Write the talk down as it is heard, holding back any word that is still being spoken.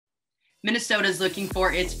Minnesota is looking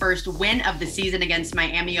for its first win of the season against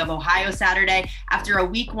Miami of Ohio Saturday after a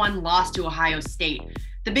Week 1 loss to Ohio State.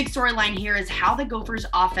 The big storyline here is how the Gophers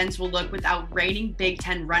offense will look without reigning Big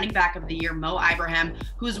Ten running back of the year Mo Ibrahim,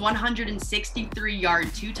 whose 163-yard,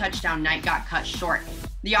 2-touchdown night got cut short.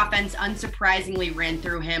 The offense unsurprisingly ran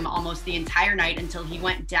through him almost the entire night until he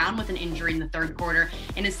went down with an injury in the third quarter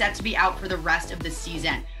and is set to be out for the rest of the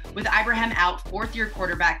season. With Ibrahim out, fourth-year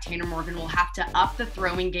quarterback Tanner Morgan will have to up the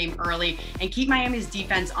throwing game early and keep Miami's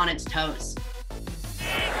defense on its toes.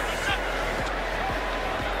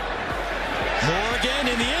 Morgan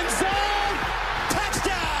in the end zone.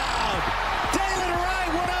 Touchdown! Dalen Wright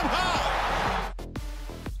went up high.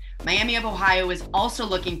 Miami of Ohio is also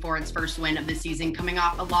looking for its first win of the season, coming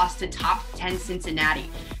off a loss to top 10 Cincinnati.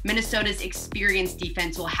 Minnesota's experienced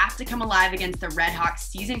defense will have to come alive against the Red Hawks'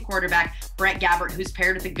 seasoned quarterback Brett Gabbert, who's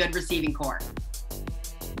paired with a good receiving core.